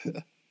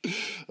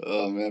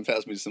Oh man,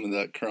 pass me some of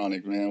that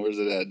chronic, man. Where's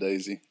it at,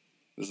 Daisy?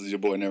 This is your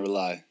boy Never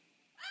Lie.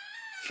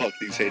 Fuck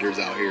these haters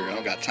out here. I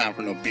don't got time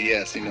for no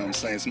BS, you know what I'm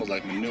saying? It smells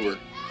like manure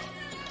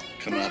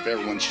coming off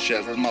everyone's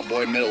chest. Where's my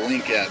boy Middle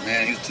Link at,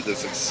 man? He's to the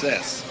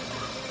success.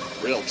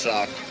 Real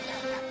talk.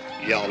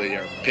 Y'all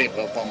there, peep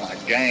up on my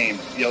game.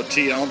 Yo,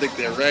 T, I don't think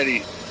they're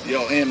ready.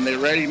 Yo, M, they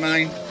ready,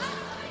 man?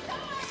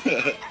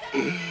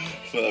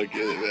 Fuck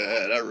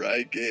it, man.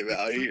 Alright, game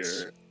out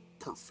here.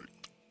 Perfect.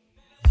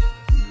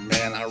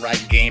 Man, I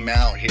write game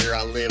out here.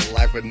 I live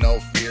life with no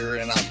fear,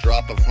 and I'll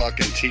drop a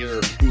fucking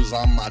tear. Who's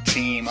on my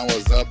team? I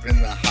was up in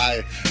the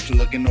high,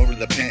 looking over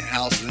the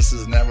penthouse. This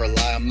is never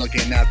lie. I'm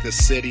looking at the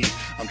city.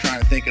 I'm trying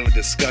to think of a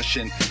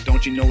discussion.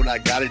 Don't you know what I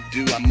gotta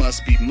do? I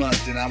must be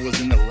mucked, and I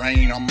was in the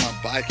rain on my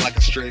bike like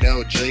a straight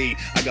OG.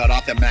 I got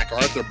off at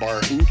MacArthur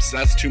bar. Oops,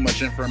 that's too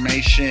much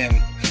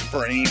information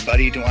for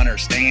anybody to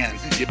understand.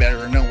 You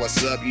better know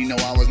what's up. You know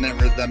I was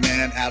never the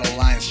man. Out of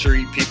line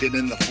street, peeped it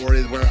in the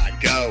 40s where I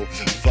go.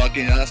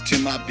 Fucking us to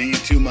my beat,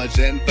 too much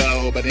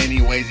info. But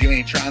anyways, you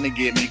ain't trying to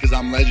get me, cause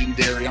I'm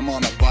legendary. I'm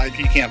on a bike,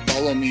 you can't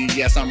follow me.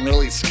 Yes, I'm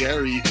really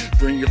scary.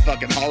 Bring your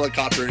fucking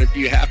helicopter if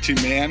you have to,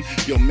 man.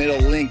 Yo,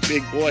 Middle Link,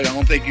 big boy, I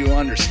don't think you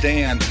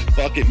understand.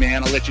 Fuck it,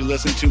 man, I'll let you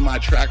listen to my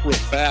track real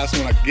fast.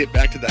 When I get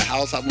back to the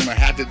house, I'm gonna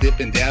have to dip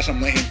and dash. I'm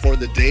waiting for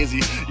the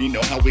Daisy. You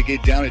know how we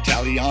get down,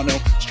 Italiano,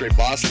 straight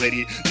boss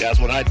lady. That's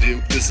what I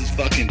do. This is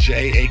fucking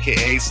Jay,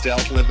 aka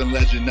Stealth, living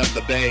legend of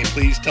the Bay.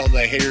 Please tell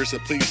the haters to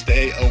please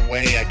stay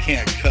away. I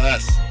can't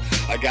cuss.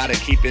 I gotta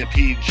keep it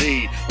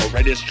PG, or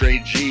write it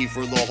straight G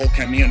for the whole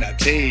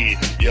community.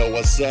 Yo,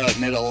 what's up,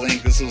 Middle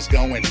Link? This is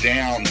going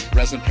down.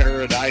 Rest in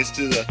Paradice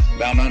to the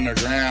bound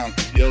underground.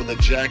 Yo, the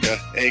Jacka,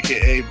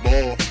 aka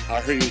Bull.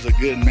 I heard he was a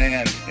good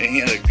man and he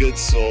had a good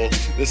soul.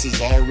 This is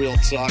all real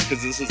talk,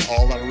 cause this is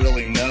all I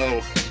really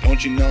know.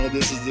 Don't you know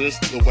this is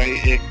the way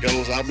it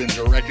goes? I've been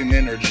directing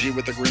energy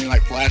with the green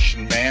light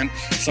flashing, man.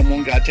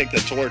 Someone gotta take the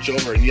torch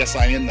over, and yes,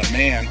 I am the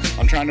man.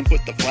 I'm trying to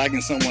put the flag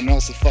in someone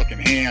else's fucking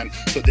hand,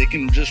 so they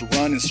can just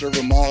run and serve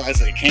them all as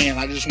they can.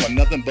 I just want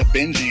nothing but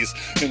Benjis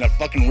and a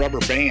fucking rubber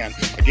band.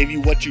 I gave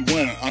you what you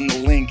want, I'm the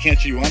Link,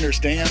 can't you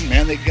understand?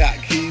 Man, they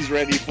got keys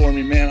ready for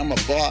me, man, I'm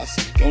a boss.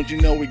 Don't you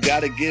know we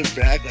gotta give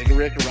back like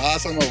Rick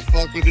Ross? I don't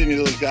fuck with any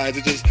of those guys,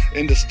 it's just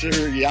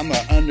industry. I'm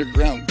an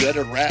underground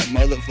gutter rat,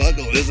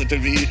 motherfucker, listen to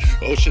me.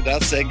 Oh, should I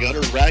say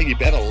gutter rat? You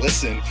better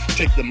listen.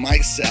 Take the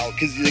mics out,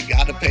 cause you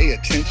gotta pay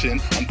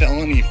attention. I'm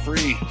felony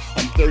free,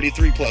 I'm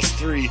 33 plus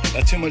 3.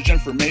 That's too much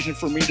information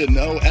for me to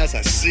know as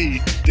I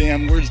see.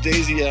 Damn, where's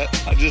Daisy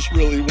at? I just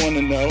really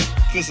wanna know.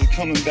 This is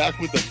coming back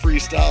with the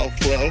freestyle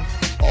flow.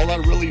 All I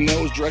really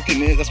know is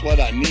directing it, that's what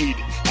I need.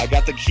 I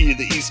got the key to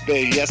the East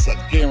Bay, yes, I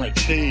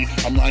guarantee.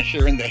 I'm right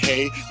here in the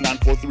hay,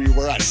 943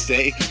 where I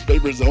stay.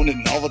 Baby Zone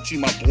and novelty,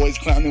 my boy's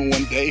clowning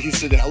one day. He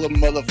said, hella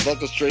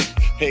motherfucker straight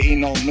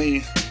hating on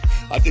me.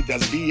 I think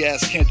that's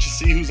BS, can't you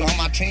see who's on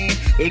my team?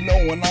 There's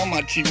no one on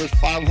my team, there's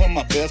 5 of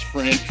my best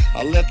friend.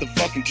 I left the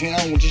fucking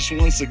town just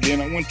once again.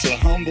 I went to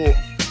Humboldt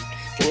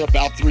for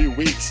about 3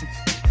 weeks.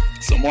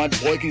 So my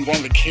boy can go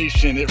on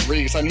vacation at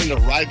Reese. I need a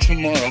ride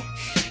tomorrow.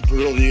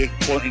 Really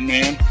important,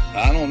 man.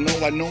 I don't know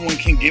why no one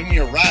can give me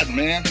a ride,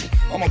 man.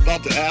 I'm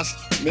about to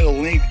ask Middle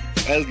Link.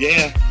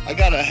 Yeah, I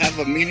gotta have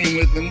a meeting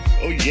with him.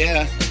 Oh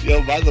yeah.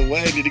 Yo, by the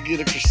way, did you get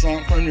a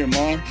croissant from your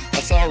mom?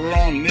 I saw her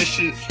on this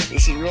shit.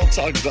 This is real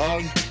talk,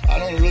 dog. I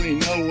don't really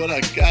know what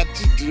I got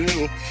to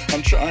do.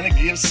 I'm trying to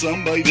give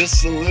somebody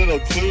just a little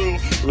clue.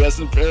 Rest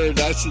in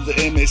Paradise to the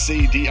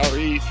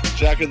MACDRE.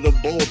 Jacka the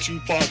Bull,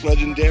 Tupac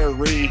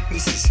legendary.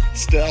 This is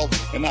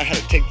Stealth, and I had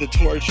to take the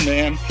torch,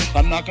 man.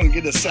 I'm not gonna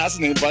get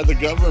assassinated by the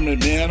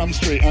government, man. I'm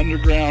straight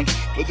underground,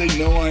 but they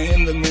know I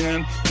am the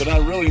man. But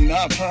I'm really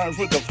not trying to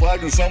put the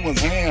flag in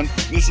someone's hand.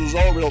 This is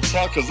all real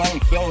talk, cause I'm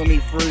felony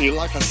free.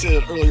 Like I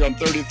said earlier, I'm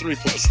 33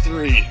 plus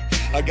 3.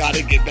 I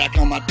gotta get back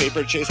on my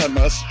paper chase. I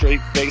must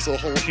straight face a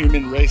whole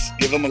human race.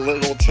 Give them a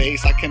little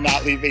taste. I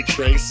cannot leave a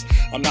trace.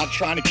 I'm not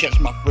trying to catch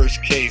my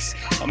first case.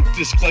 I'm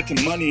just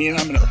collecting money and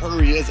I'm in a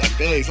hurry as I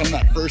base. I'm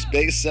not first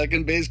base,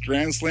 second base,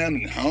 grand slam,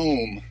 and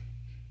home.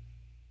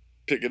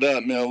 Pick it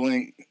up, Middle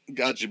Link.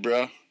 Got you,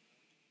 bro.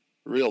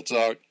 Real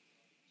talk.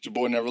 It's your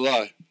boy Never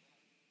Lie.